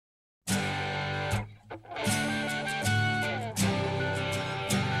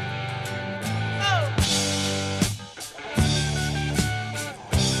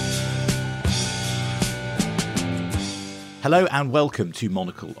Hello and welcome to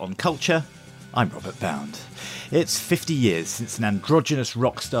Monocle on Culture. I'm Robert Bound. It's 50 years since an androgynous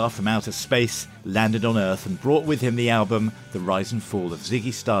rock star from outer space landed on Earth and brought with him the album The Rise and Fall of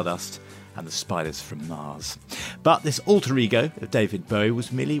Ziggy Stardust and the Spiders from Mars. But this alter ego of David Bowie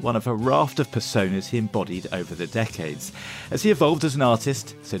was merely one of a raft of personas he embodied over the decades. As he evolved as an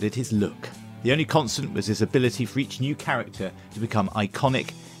artist, so did his look. The only constant was his ability for each new character to become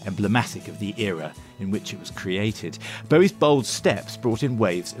iconic, emblematic of the era in which it was created. Bowie's bold steps brought in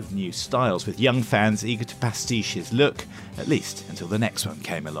waves of new styles, with young fans eager to pastiche his look, at least until the next one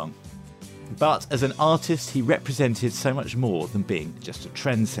came along. But as an artist, he represented so much more than being just a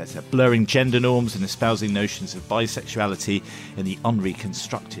trendsetter, blurring gender norms and espousing notions of bisexuality in the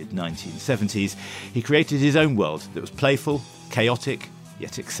unreconstructed 1970s. He created his own world that was playful, chaotic,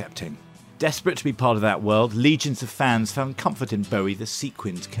 yet accepting. Desperate to be part of that world, legions of fans found comfort in Bowie the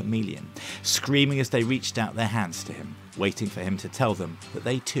sequined chameleon, screaming as they reached out their hands to him, waiting for him to tell them that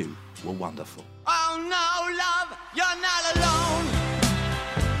they too were wonderful. Oh no, love, you're not alone.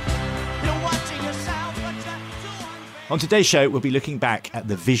 You're watching yourself, but you're doing. On today's show, we'll be looking back at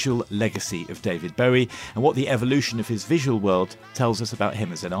the visual legacy of David Bowie and what the evolution of his visual world tells us about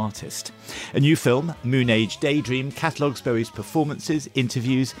him as an artist. A new film, Moon Age Daydream, catalogues Bowie's performances,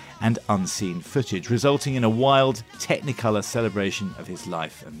 interviews and unseen footage, resulting in a wild Technicolor celebration of his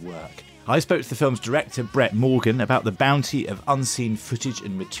life and work. I spoke to the film's director, Brett Morgan, about the bounty of unseen footage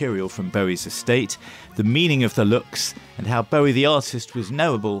and material from Bowie's estate, the meaning of the looks, and how Bowie the artist was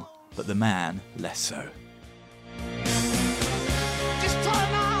knowable, but the man less so. Just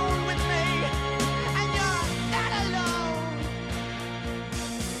turn on with me, and you're not alone.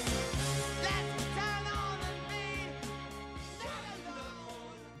 Let's turn on and be not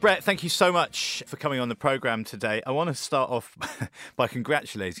alone. Brett, thank you so much for coming on the programme today. I want to start off by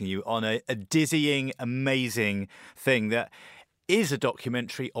congratulating you on a dizzying, amazing thing that is a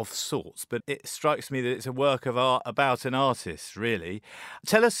documentary of sorts, but it strikes me that it's a work of art about an artist, really.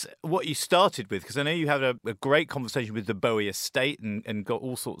 Tell us what you started with, because I know you had a great conversation with the Bowie estate and got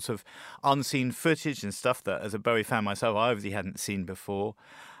all sorts of unseen footage and stuff that, as a Bowie fan myself, I obviously hadn't seen before.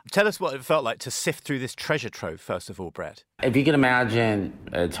 Tell us what it felt like to sift through this treasure trove, first of all, Brett. If you can imagine,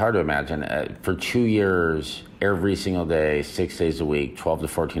 it's hard to imagine, for 2 years, every single day, 6 days a week, 12 to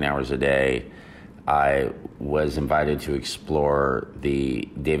 14 hours a day, I was invited to explore the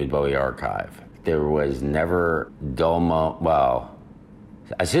David Bowie archive. There was never dull moment. Well,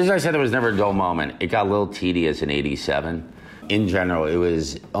 as soon as I said there was never a dull moment, it got a little tedious in '87. In general, it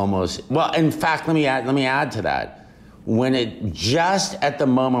was almost, well, in fact, let me add to that. When it just at the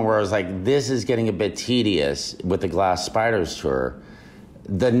moment where I was like, this is getting a bit tedious with the Glass Spiders tour,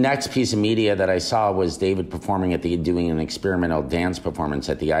 the next piece of media that I saw was David doing an experimental dance performance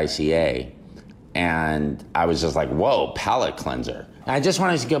at the ICA. And I was just like, whoa, palate cleanser. And I just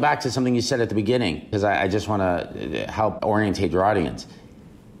wanted to go back to something you said at the beginning, because I just want to help orientate your audience.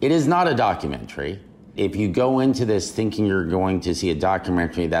 It is not a documentary. If you go into this thinking you're going to see a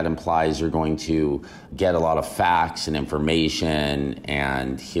documentary, that implies you're going to get a lot of facts and information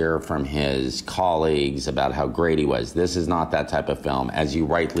and hear from his colleagues about how great he was. This is not that type of film. As you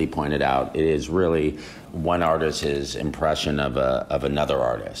rightly pointed out, it is really one artist's impression of another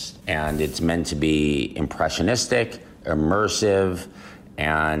artist. And it's meant to be impressionistic, immersive,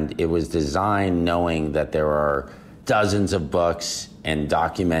 and it was designed knowing that there are dozens of books and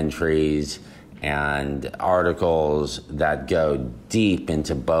documentaries and articles that go deep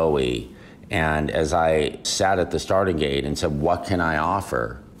into Bowie. And as I sat at the starting gate and said, what can I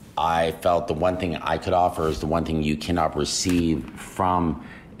offer? I felt the one thing I could offer is the one thing you cannot receive from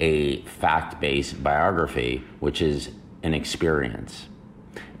a fact-based biography, which is an experience.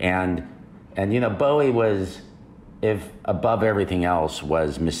 And you know, Bowie was, if above everything else,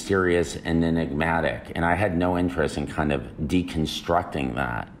 was mysterious and enigmatic. And I had no interest in kind of deconstructing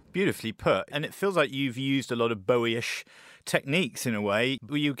that. Beautifully put. And it feels like you've used a lot of Bowie-ish techniques in a way.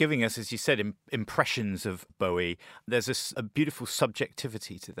 You're giving us, as you said, impressions of Bowie. There's a beautiful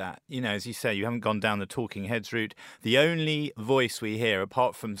subjectivity to that. You know, as you say, you haven't gone down the Talking Heads route. The only voice we hear,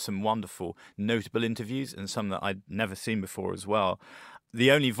 apart from some wonderful, notable interviews and some that I'd never seen before as well,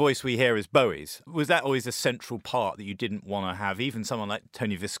 the only voice we hear is Bowie's. Was that always a central part that you didn't want to have, even someone like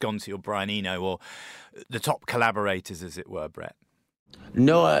Tony Visconti or Brian Eno or the top collaborators, as it were, Brett?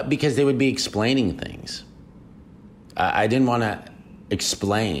 No, because they would be explaining things. I didn't want to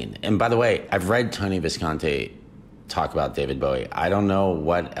explain. And by the way, I've read Tony Visconti talk about David Bowie. I don't know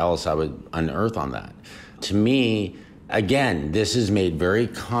what else I would unearth on that. To me, Again, this is made very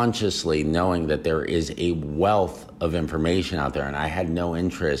consciously, knowing that there is a wealth of information out there, and I had no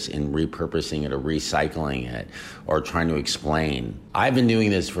interest in repurposing it or recycling it or trying to explain. I've been doing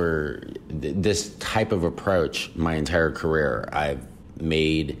this for this type of approach my entire career. I've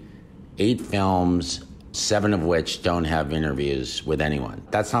made 8 films, 7 of which don't have interviews with anyone.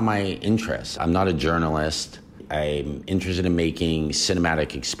 That's not my interest. I'm not a journalist. I'm interested in making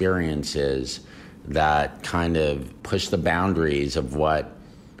cinematic experiences that kind of push the boundaries of what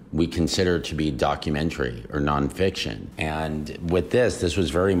we consider to be documentary or nonfiction. And with this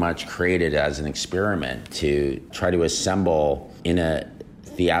was very much created as an experiment to try to assemble in a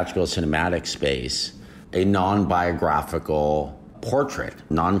theatrical cinematic space a non-biographical portrait,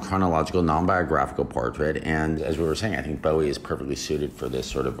 non-chronological, non-biographical portrait. And as we were saying, I think Bowie is perfectly suited for this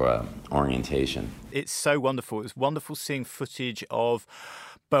sort of orientation. It's so wonderful. It was wonderful seeing footage of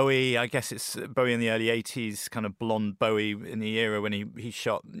Bowie. I guess it's Bowie in the early 80s, kind of blonde Bowie in the era when he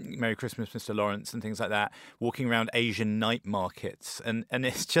shot Merry Christmas, Mr. Lawrence and things like that, walking around Asian night markets. And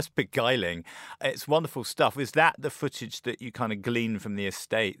it's just beguiling. It's wonderful stuff. Is that the footage that you kind of glean from the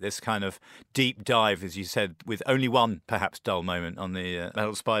estate, this kind of deep dive, as you said, with only one perhaps dull moment on the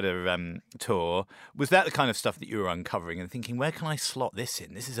Metal Spider tour? Was that the kind of stuff that you were uncovering and thinking, where can I slot this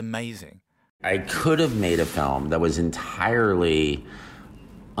in? This is amazing. I could have made a film that was entirely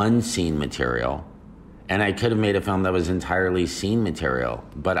unseen material, and I could have made a film that was entirely seen material,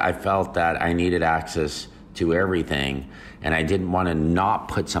 but I felt that I needed access to everything, and I didn't want to not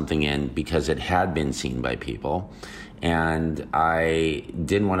put something in because it had been seen by people, and I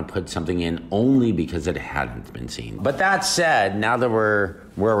didn't want to put something in only because it hadn't been seen. But that said, now that we're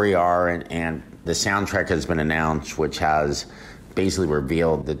where we are and the soundtrack has been announced, which has basically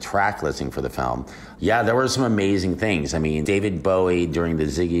revealed the track listing for the film. Yeah, there were some amazing things. I mean, David Bowie during the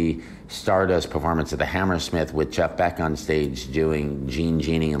Ziggy Stardust performance at the Hammersmith with Jeff Beck on stage doing Jean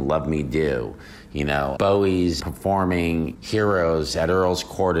Genie and Love Me Do. You know, Bowie's performing Heroes at Earl's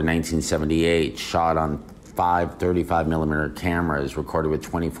Court in 1978, shot on 5 35mm cameras, recorded with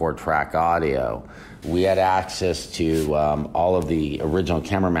 24-track audio. We had access to all of the original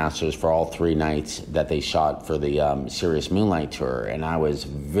camera masters for all 3 nights that they shot for the Sirius Moonlight Tour, and I was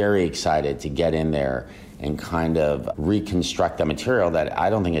very excited to get in there and kind of reconstruct the material that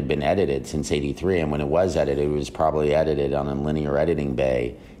I don't think had been edited since '83, and when it was edited, it was probably edited on a linear editing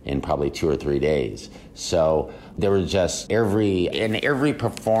bay in probably 2 or 3 days. So there was just every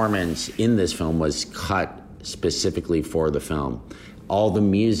performance in this film was cut specifically for the film. All the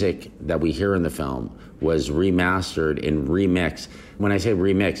music that we hear in the film was remastered and remixed. When I say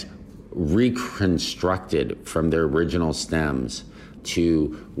remixed, reconstructed from their original stems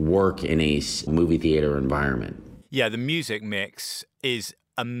to work in a movie theater environment. Yeah, the music mix is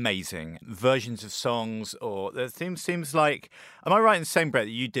amazing. Versions of songs or the theme seems like, am I right in saying, Brett,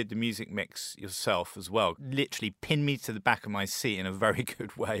 that you did the music mix yourself as well? Literally pinned me to the back of my seat in a very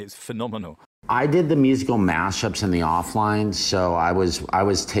good way. It's phenomenal. I did the musical mashups in the offline, so I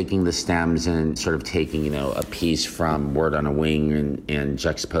was taking the stems and sort of taking, a piece from Word on a Wing and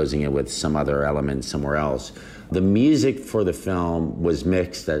juxtaposing it with some other element somewhere else. The music for the film was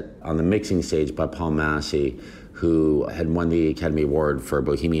mixed on the mixing stage by Paul Massey, who had won the Academy Award for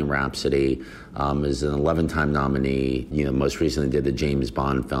Bohemian Rhapsody, is an 11-time nominee, most recently did the James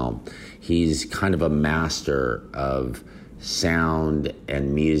Bond film. He's kind of a master of sound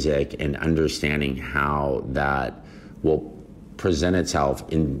and music and understanding how that will present itself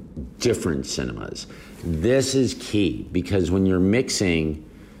in different cinemas. This is key because when you're mixing,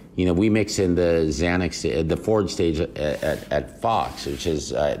 we mix in the Xanax, the Ford stage at Fox, which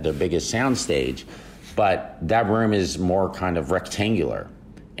is their biggest sound stage, but that room is more kind of rectangular.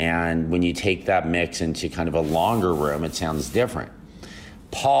 And when you take that mix into kind of a longer room, it sounds different.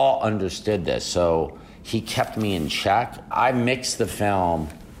 Paul understood this, so he kept me in check. I mixed the film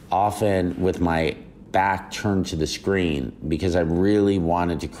often with my back turned to the screen because I really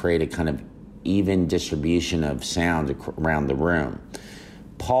wanted to create a kind of even distribution of sound around the room.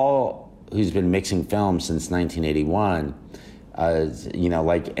 Paul, who's been mixing films since 1981,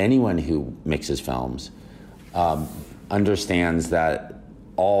 like anyone who mixes films, understands that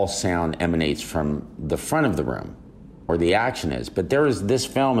all sound emanates from the front of the room, where the action is. But this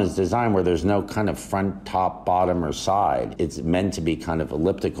film is designed where there's no kind of front, top, bottom, or side. It's meant to be kind of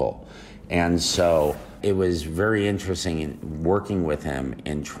elliptical. And so it was very interesting in working with him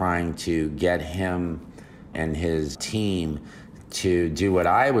and trying to get him and his team to do what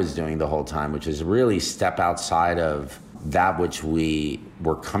I was doing the whole time, which is really step outside of that which we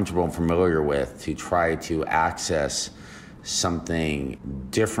were comfortable and familiar with to try to access something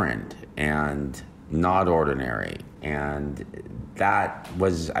different and not ordinary. And that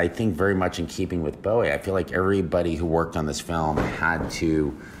was, I think, very much in keeping with Bowie. I feel like everybody who worked on this film had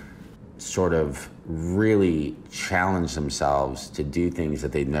to sort of really challenge themselves to do things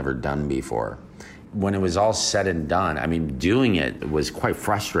that they'd never done before. When it was all said and done, I mean, doing it was quite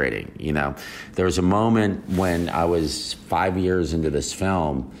frustrating, you know. There was a moment when I was 5 years into this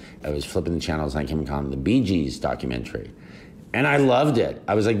film, I was flipping the channels and I came upon the Bee Gees documentary. And I loved it.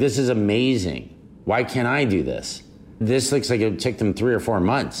 I was like, this is amazing. Why can't I do this? This looks like it took them 3 or 4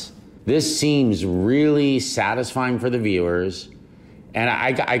 months. This seems really satisfying for the viewers. And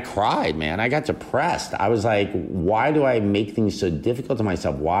I cried, man. I got depressed. I was like, why do I make things so difficult to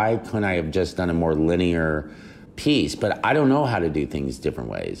myself? Why couldn't I have just done a more linear piece? But I don't know how to do things different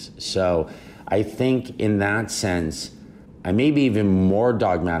ways. So I think in that sense, I may be even more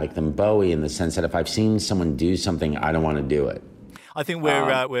dogmatic than Bowie in the sense that if I've seen someone do something, I don't want to do it. I think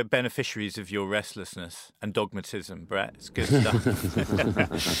we're beneficiaries of your restlessness and dogmatism, Brett. It's good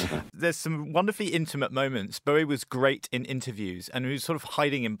stuff. There's some wonderfully intimate moments. Bowie was great in interviews and he was sort of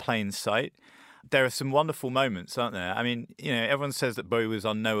hiding in plain sight. There are some wonderful moments, aren't there? I mean, you know, everyone says that Bowie was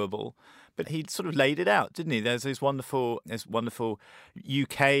unknowable, but he sort of laid it out, didn't he? There's these wonderful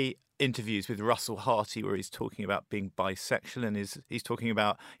UK interviews with Russell Harty where he's talking about being bisexual and he's talking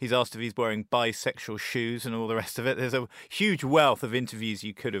about, he's asked if he's wearing bisexual shoes and all the rest of it. There's a huge wealth of interviews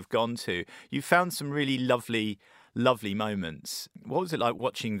you could have gone to. You found some really lovely moments. What was it like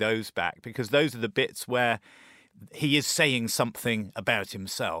watching those back? Because those are the bits where he is saying something about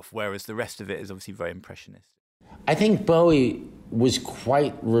himself, whereas the rest of it is obviously very impressionistic. I think Bowie was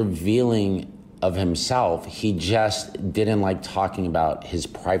quite revealing of himself. He just didn't like talking about his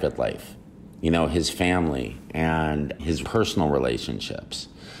private life, you know, his family and his personal relationships.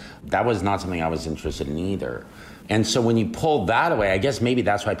 That was not something I was interested in either. And so when you pulled that away, I guess maybe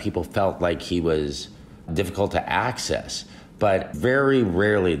that's why people felt like he was difficult to access. But very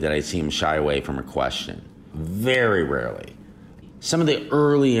rarely did I see him shy away from a question. Very rarely. Some of the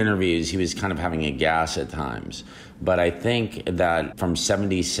early interviews, he was kind of having a gas at times. But I think that from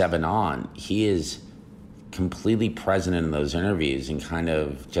 77 on, he is completely present in those interviews and kind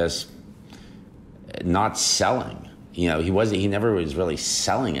of just not selling. You know, he never was really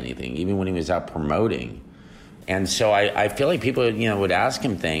selling anything, even when he was out promoting. And so I feel like people, you know, would ask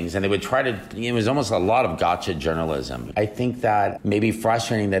him things and they would try to, it was almost a lot of gotcha journalism. I think that may be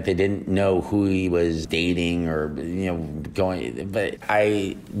frustrating that they didn't know who he was dating or, you know, going, but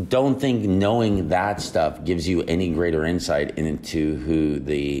I don't think knowing that stuff gives you any greater insight into who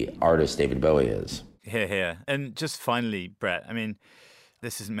the artist David Bowie is. Here. And just finally, Brett, I mean,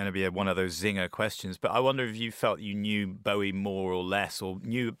 this isn't meant to be one of those zinger questions, but I wonder if you felt you knew Bowie more or less, or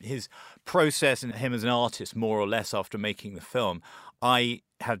knew his process and him as an artist more or less after making the film. I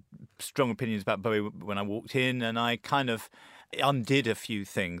had strong opinions about Bowie when I walked in, and I kind of undid a few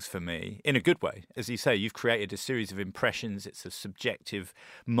things for me in a good way. As you say, you've created a series of impressions. It's a subjective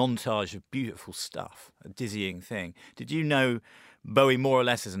montage of beautiful stuff, a dizzying thing. Did you know Bowie more or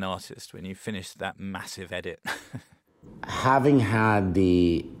less as an artist when you finished that massive edit? Having had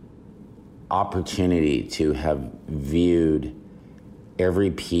the opportunity to have viewed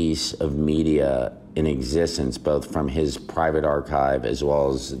every piece of media in existence, both from his private archive as well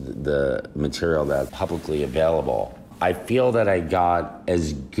as the material that's publicly available, I feel that I got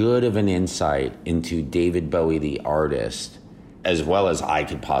as good of an insight into David Bowie, the artist, as well as I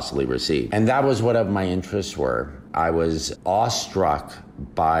could possibly receive. And that was what my interests were. I was awestruck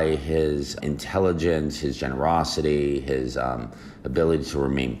by his intelligence, his generosity, his ability to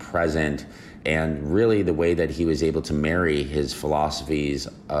remain present, and really the way that he was able to marry his philosophies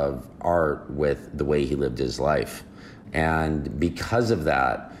of art with the way he lived his life. And because of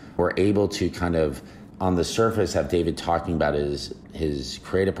that, we're able to kind of, on the surface, have David talking about his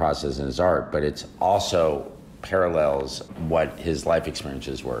creative process and his art, but it's also parallels what his life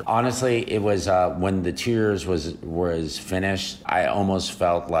experiences were. Honestly, it was when the 2 years was finished, I almost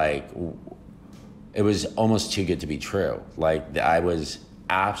felt like it was almost too good to be true. Like I was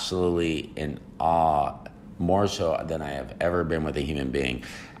absolutely in awe, more so than I have ever been with a human being.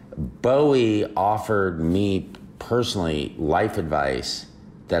 Bowie offered me personally life advice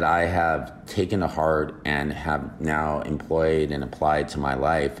that I have taken to heart and have now employed and applied to my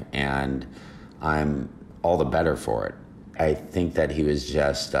life, and I'm all the better for it. I think that he was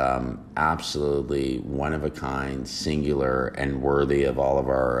just absolutely one of a kind, singular, and worthy of all of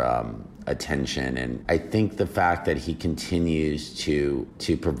our attention. And I think the fact that he continues to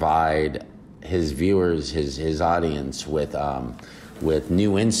provide his viewers, his audience with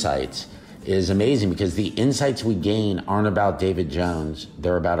new insights is amazing, because the insights we gain aren't about David Jones,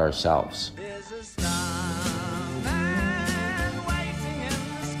 they're about ourselves. There's a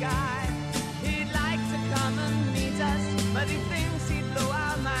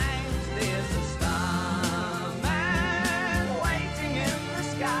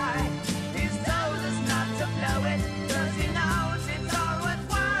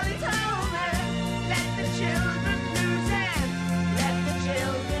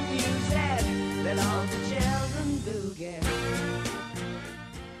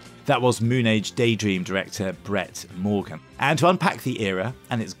That was Moon Age Daydream director Brett Morgan. And to unpack the era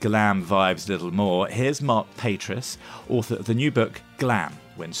and its glam vibes a little more, here's Mark Patras, author of the new book Glam,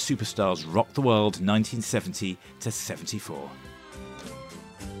 When Superstars Rocked the World 1970 to 74.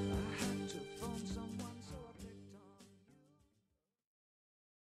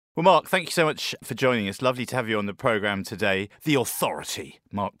 Well, Mark, thank you so much for joining us. Lovely to have you on the programme today. The authority,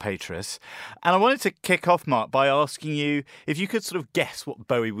 Mark Patras. And I wanted to kick off, Mark, by asking you if you could sort of guess what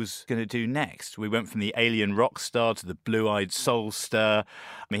Bowie was going to do next. We went from the alien rock star to the blue-eyed soul star.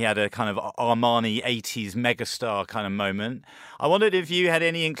 He had a kind of Armani 80s megastar kind of moment. I wondered if you had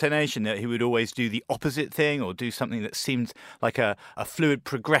any inclination that he would always do the opposite thing or do something that seemed like a fluid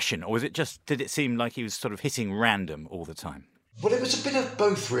progression, or did it seem like he was sort of hitting random all the time? Well, it was a bit of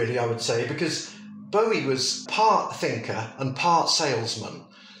both, really, I would say, because Bowie was part thinker and part salesman.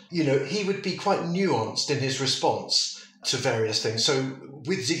 You know, he would be quite nuanced in his response to various things. So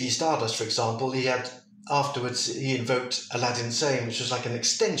with Ziggy Stardust, for example, afterwards he invoked Aladdin Sane, which was like an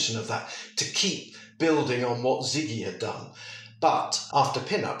extension of that, to keep building on what Ziggy had done. But after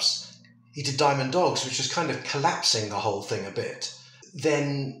Pin-Ups, he did Diamond Dogs, which was kind of collapsing the whole thing a bit.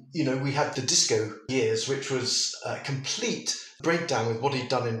 Then, you know, we had the disco years, which was a complete breakdown with what he'd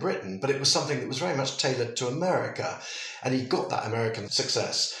done in Britain, but it was something that was very much tailored to America, and he got that American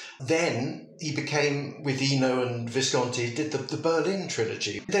success. Then he became, with Eno and Visconti, did the Berlin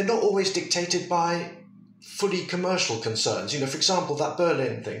trilogy. They're not always dictated by fully commercial concerns. You know, for example, that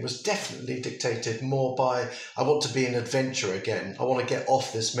Berlin thing was definitely dictated more by, I want to be an adventurer again. I want to get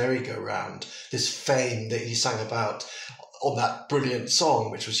off this merry-go-round, this fame that he sang about on that brilliant song,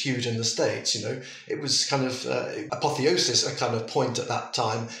 which was huge in the States. You know, it was kind of apotheosis, a kind of point at that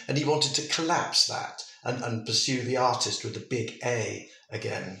time, and he wanted to collapse that and pursue the artist with a big A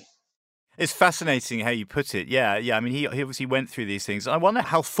again. It's fascinating how you put it. Yeah. I mean, he obviously went through these things. I wonder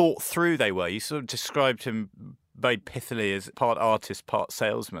how thought through they were. You sort of described him very pithily as part artist, part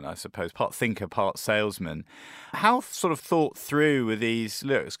salesman, I suppose, part thinker, part salesman. How sort of thought through were these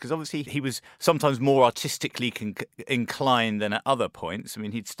looks? Because obviously he was sometimes more artistically inclined than at other points. I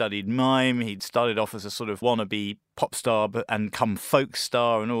mean, he'd studied mime, he'd started off as a sort of wannabe pop star and come folk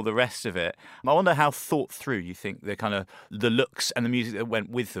star and all the rest of it. I wonder how thought through you think the looks and the music that went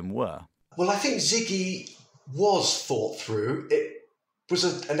with them were. Well, I think Ziggy was thought through. It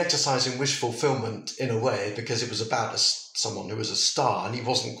was an exercise in wish fulfillment in a way, because it was about someone who was a star, and he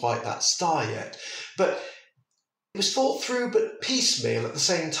wasn't quite that star yet. But it was thought through, but piecemeal at the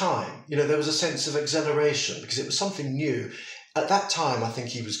same time. You know, there was a sense of exhilaration because it was something new. At that time, I think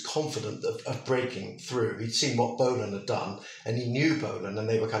he was confident of breaking through. He'd seen what Bolan had done, and he knew Bolan, and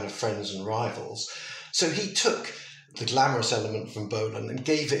they were kind of friends and rivals. So he took the glamorous element from Bolan and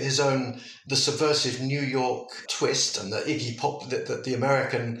gave it the subversive New York twist and the Iggy Pop, the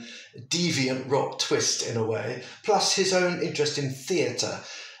American deviant rock twist in a way, plus his own interest in theatre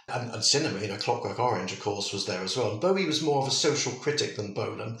and cinema. You know, Clockwork Orange, of course, was there as well. And Bowie was more of a social critic than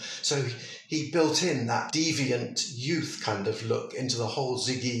Bolan, so he built in that deviant youth kind of look into the whole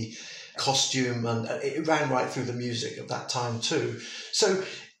Ziggy costume, and it ran right through the music of that time too. So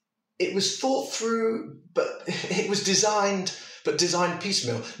it was thought through, but it was designed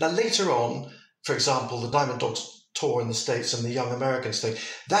piecemeal. Now, later on, for example, the Diamond Dogs tour in the States and the Young Americans thing,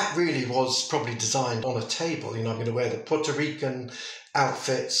 that really was probably designed on a table. You know, I'm going to wear the Puerto Rican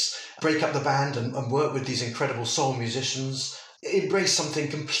outfits, break up the band and work with these incredible soul musicians, embrace something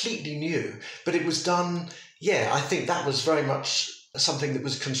completely new. But it was done, I think that was very much something that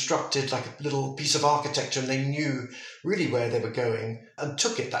was constructed like a little piece of architecture, and they knew really where they were going and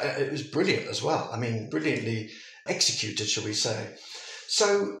took it. It was brilliant as well. I mean, brilliantly executed, shall we say.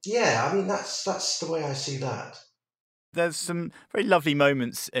 So, I mean, that's the way I see that. There's some very lovely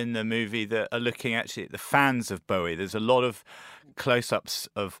moments in the movie that are looking actually at the fans of Bowie. There's a lot of close-ups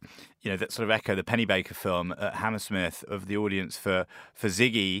of, that sort of echo the Pennebaker film at Hammersmith of the audience for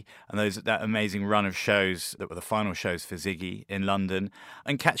Ziggy, and that amazing run of shows that were the final shows for Ziggy in London,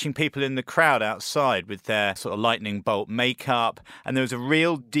 and catching people in the crowd outside with their sort of lightning bolt makeup. And there was a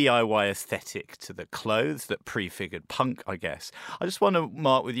real DIY aesthetic to the clothes that prefigured punk, I guess. I just wonder,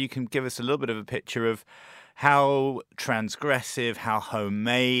 Mark, whether you can give us a little bit of a picture of how transgressive, how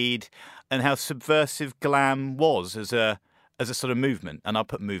homemade, and how subversive glam was as a sort of movement. And I'll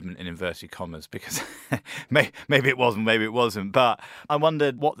put movement in inverted commas because maybe it wasn't, maybe it wasn't. But I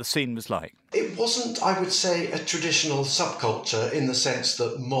wondered what the scene was like. It wasn't, I would say, a traditional subculture in the sense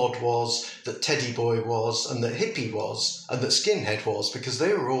that mod was, that Teddy Boy was, and that hippie was, and that skinhead was, because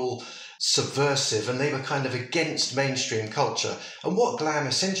they were all subversive and they were kind of against mainstream culture. And what glam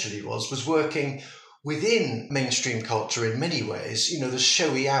essentially was working within mainstream culture in many ways, the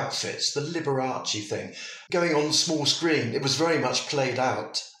showy outfits, the Liberace thing, going on small screen, it was very much played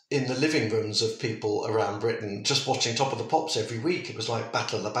out in the living rooms of people around Britain, just watching Top of the Pops every week. It was like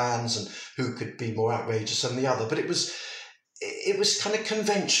Battle of the Bands and who could be more outrageous than the other. But it was kind of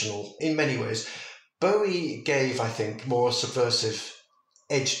conventional in many ways. Bowie gave, I think, more subversive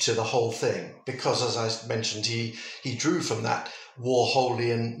edge to the whole thing because, as I mentioned, he drew from that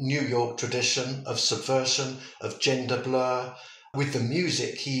Warholian New York tradition of subversion, of gender blur. With the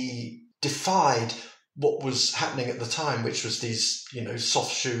music, he defied what was happening at the time, which was these,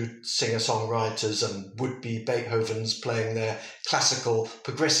 soft-shoed singer-songwriters and would-be Beethovens playing their classical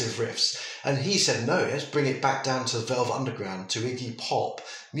progressive riffs. And he said, no, let's bring it back down to the Velvet Underground, to Iggy Pop,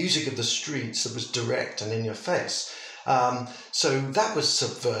 music of the streets that was direct and in your face. So that was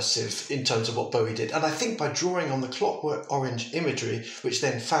subversive in terms of what Bowie did. And I think by drawing on the Clockwork Orange imagery, which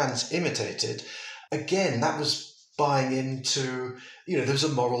then fans imitated, again, that was buying into, there was a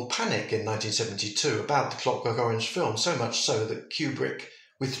moral panic in 1972 about the Clockwork Orange film, so much so that Kubrick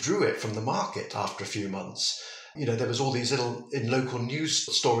withdrew it from the market after a few months. There was all these little in local news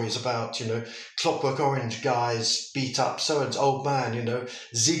stories about, Clockwork Orange guys beat up so-and-so old man,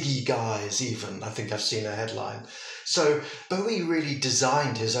 Ziggy guys even, I think I've seen a headline. So Bowie really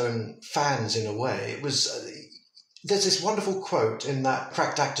designed his own fans in a way. It was... there's this wonderful quote in that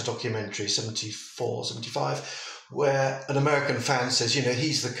Cracked Actor documentary, 74, 75, where an American fan says,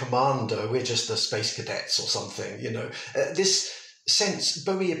 he's the commander, we're just the space cadets or something, this sense,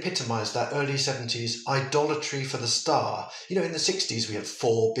 Bowie epitomised that early 70s idolatry for the star. In the 60s we had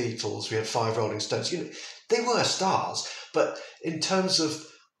 4 Beatles, we had 5 Rolling Stones, they were stars, but in terms of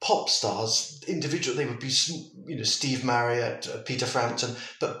pop stars, individual, they would be, Steve Marriott, Peter Frampton,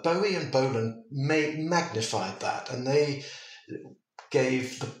 but Bowie and Bolan magnified that, and they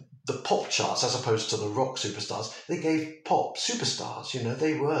gave the pop charts, as opposed to the rock superstars, they gave pop superstars.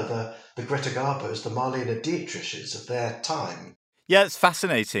 They were the Greta Garbos, the Marlene Dietriches of their time. Yeah, it's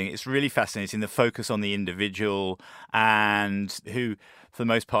fascinating. It's really fascinating, the focus on the individual, and who, for the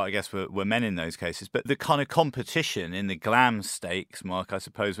most part, I guess, were men in those cases. But the kind of competition in the glam stakes, Mark, I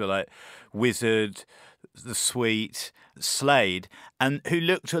suppose, were like Wizzard, The Sweet, Slade, and who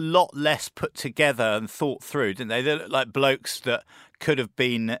looked a lot less put together and thought through, didn't they? They looked like blokes that could have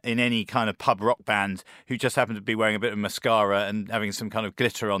been in any kind of pub rock band who just happened to be wearing a bit of mascara and having some kind of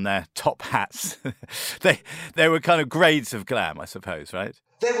glitter on their top hats. They were kind of grades of glam, I suppose, right?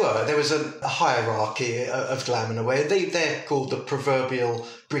 There was a hierarchy of glam in a way. They're called the proverbial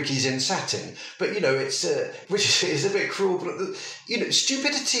brickies in satin. But, it's which is a bit cruel, but,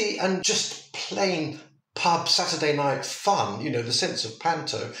 stupidity and just plain pub Saturday night fun, the sense of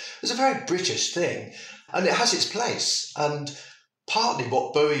panto, is a very British thing. And it has its place. And partly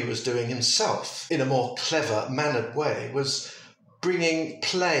what Bowie was doing himself in a more clever, mannered way was bringing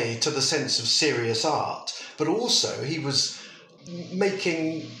play to the sense of serious art. But also he was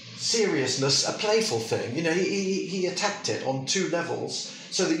making seriousness a playful thing. He attacked it on 2 levels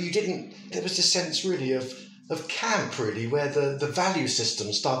so that there was this sense really of camp, really, where the value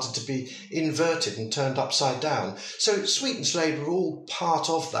system started to be inverted and turned upside down. So Sweet and Slade were all part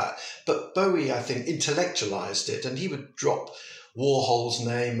of that. But Bowie, I think, intellectualized it, and he would drop Warhol's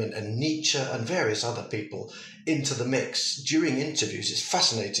name and Nietzsche and various other people into the mix during interviews. It's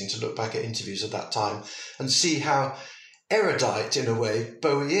fascinating to look back at interviews at that time and see how erudite, in a way,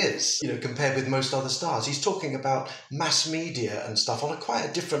 Bowie is, compared with most other stars. He's talking about mass media and stuff on quite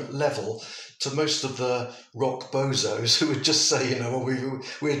a different level to most of the rock bozos who would just say,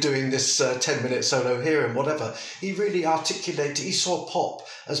 we're doing this 10-minute solo here and whatever. He really articulated, he saw pop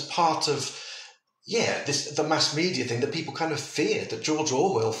as part of, the mass media thing that people kind of feared, that George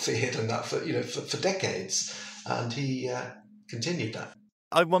Orwell feared, and that for decades. And he continued that.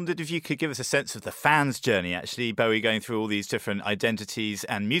 I wondered if you could give us a sense of the fans' journey, actually, Bowie going through all these different identities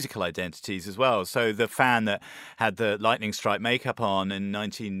and musical identities as well. So the fan that had the lightning strike makeup on in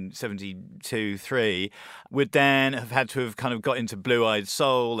 1972-3 would then have had to have kind of got into Blue-Eyed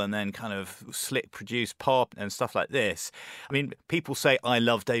Soul and then kind of slick produced pop and stuff like this. I mean, people say, I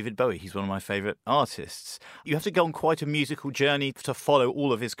love David Bowie. He's one of my favourite artists. You have to go on quite a musical journey to follow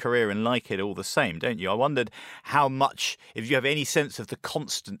all of his career and like it all the same, don't you? I wondered how much, if you have any sense of the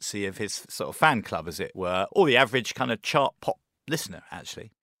constancy of his sort of fan club, as it were, or the average kind of chart pop listener,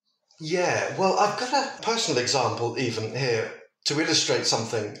 actually. Yeah, well, I've got a personal example even here. to illustrate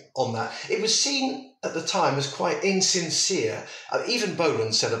something on that. It was seen at the time as quite insincere. Even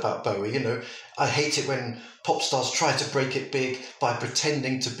Bolan said about Bowie, I hate it when pop stars try to break it big by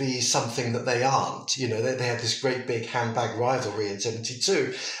pretending to be something that they aren't. They had this great big handbag rivalry in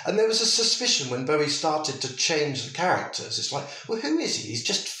 72. And there was a suspicion when Bowie started to change the characters. It's like, well, who is he? He's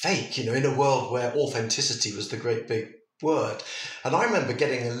just fake, in a world where authenticity was the great big word. And I remember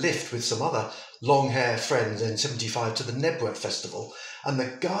getting a lift with some other long hair friends in 75 to the Nebworth Festival. And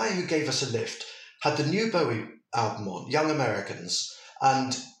the guy who gave us a lift had the new Bowie album on, Young Americans.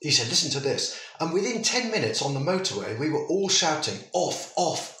 And he said, listen to this. And within 10 minutes on the motorway, we were all shouting, off,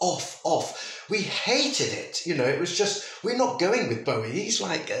 off, off, off. We hated it. It was just, we're not going with Bowie. He's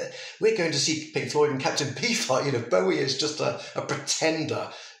like, we're going to see Pink Floyd and Captain Beefheart. Bowie is just a pretender.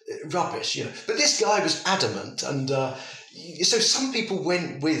 Rubbish, But this guy was adamant. And so some people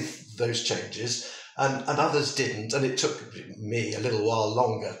went with those changes and others didn't. And it took me a little while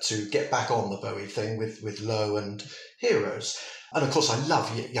longer to get back on the Bowie thing with Low and Heroes. And of course, I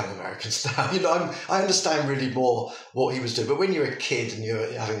love Young Americans now. I understand really more what he was doing. But when you're a kid and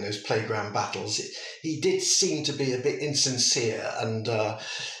you're having those playground battles, he did seem to be a bit insincere and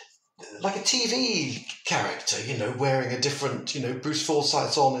like a TV character, wearing a different, Bruce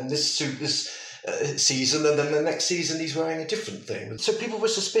Forsyth's on in this suit this season, and then the next season he's wearing a different thing. So people were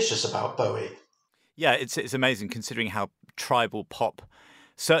suspicious about Bowie. Yeah, it's amazing considering how tribal pop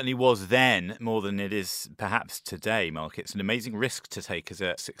certainly was then more than it is perhaps today, Mark. It's an amazing risk to take as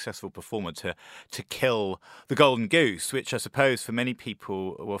a successful performer to kill the golden goose, which I suppose for many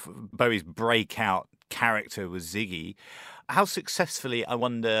people, Bowie's breakout character was Ziggy. How successfully, I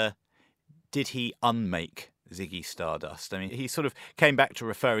wonder, did he unmake Ziggy Stardust? I mean, he sort of came back to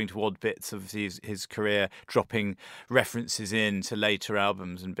referring to odd bits of his career, dropping references into later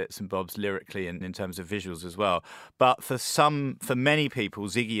albums and bits and bobs lyrically and in terms of visuals as well. But for many people,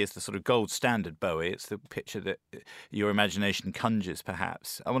 Ziggy is the sort of gold standard Bowie. It's the picture that your imagination conjures,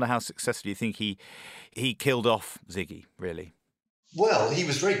 perhaps. I wonder how successfully you think he killed off Ziggy, really. Well, he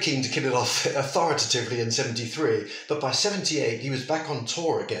was very keen to kill it off authoritatively in 73, but by 78 he was back on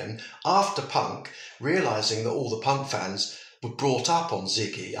tour again after punk, realising that all the punk fans were brought up on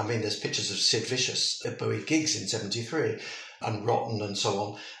Ziggy. I mean, there's pictures of Sid Vicious at Bowie gigs in 73, and Rotten and so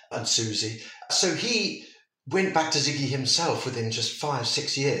on, and Susie. So he went back to Ziggy himself within just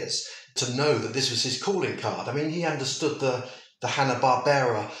 5-6 years to know that this was his calling card. I mean, he understood the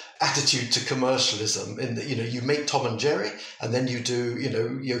Hanna-Barbera attitude to commercialism in that, you make Tom and Jerry and then you do,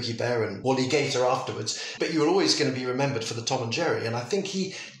 Yogi Bear and Wally Gator afterwards, but you're always going to be remembered for the Tom and Jerry. And I think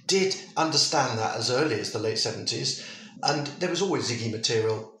he did understand that as early as the late 70s. And there was always Ziggy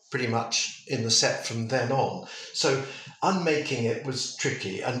material pretty much in the set from then on. So unmaking it was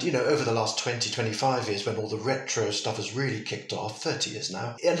tricky. And, over the last 20, 25 years, when all the retro stuff has really kicked off, 30 years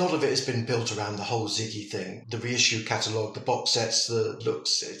now, a lot of it has been built around the whole Ziggy thing. The reissue catalogue, the box sets, the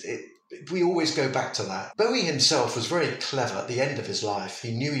looks, we always go back to that. Bowie himself was very clever at the end of his life.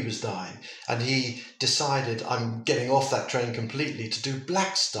 He knew he was dying and he decided, I'm getting off that train completely to do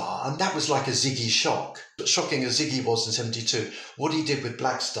Black Star. And that was like a Ziggy shock. But shocking as Ziggy was in 72, what he did with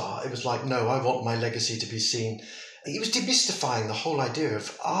Black Star, it was like, no, I want my legacy to be seen. He was demystifying the whole idea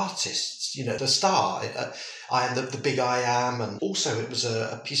of artists, the star. I am the big I am. And also it was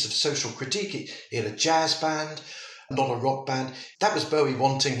a piece of social critique. He had a jazz band, not a rock band. That was Bowie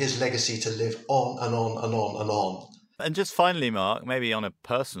wanting his legacy to live on and on and on and on. And just finally, Mark, maybe on a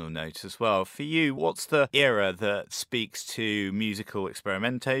personal note as well, for you, what's the era that speaks to musical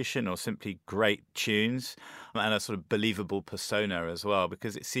experimentation or simply great tunes and a sort of believable persona as well?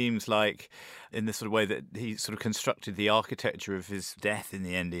 Because it seems like in the sort of way that he sort of constructed the architecture of his death in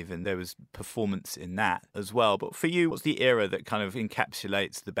the end, even there was performance in that as well. But for you, what's the era that kind of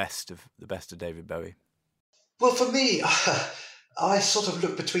encapsulates the best of David Bowie? Well, for me, I sort of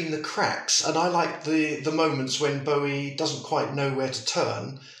look between the cracks, and I like the moments when Bowie doesn't quite know where to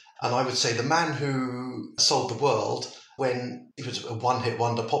turn. And I would say The Man Who Sold the World, when he was a one-hit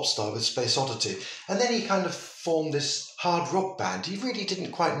wonder pop star with Space Oddity. And then he kind of formed this hard rock band. He really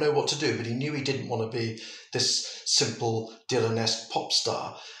didn't quite know what to do, but he knew he didn't want to be this simple Dylan-esque pop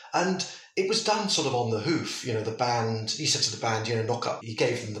star. And it was done sort of on the hoof, the band, he said to the band, knock up, he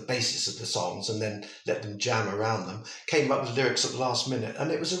gave them the basis of the songs and then let them jam around them, came up with lyrics at the last minute. And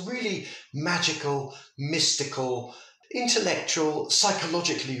it was a really magical, mystical, intellectual,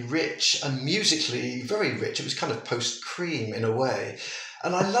 psychologically rich and musically very rich. It was kind of post-Cream in a way.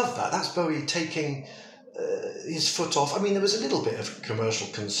 And I love that. That's Bowie taking his foot off. I mean, there was a little bit of commercial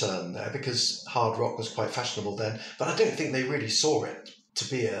concern there because hard rock was quite fashionable then, but I don't think they really saw it to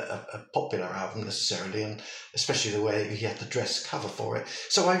be a popular album necessarily, and especially the way he had the dress cover for it.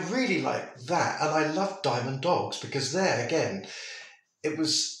 So I really like that, and I love Diamond Dogs because there again, it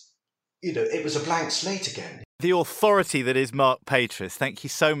was a blank slate again. The authority that is Mark Patras. Thank you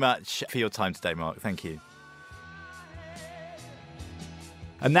so much for your time today, Mark. Thank you.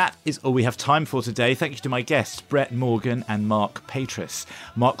 And that is all we have time for today. Thank you to my guests, Brett Morgan and Mark Patras.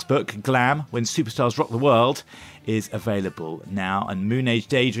 Mark's book, Glam, When Superstars Rock the World, is available now. And Moon Age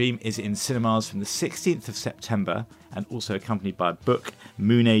Daydream is in cinemas from the 16th of September and also accompanied by a book,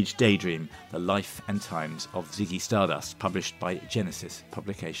 Moon Age Daydream, The Life and Times of Ziggy Stardust, published by Genesis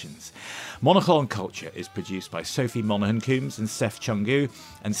Publications. Monocle on Culture is produced by Sophie Monaghan-Coombs and Steph Chungu,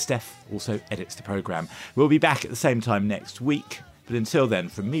 and Steph also edits the programme. We'll be back at the same time next week. But until then,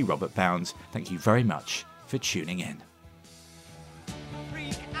 from me, Robert Bound, thank you very much for tuning in.